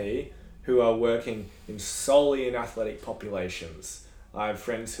in EP who are working solely in athletic populations. I have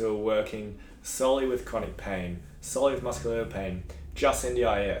friends who are working solely with chronic pain, solely with muscular pain, just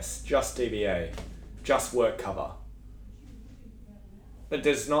NDIS, just DBA, just work cover. But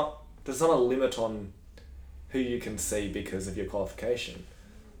there's not a limit on who you can see because of your qualification.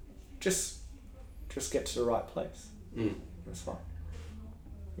 Just get to the right place. That's fine.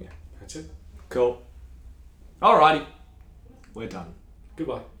 Yeah. That's it. Cool. Alrighty. We're done.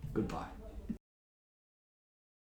 Goodbye. Goodbye.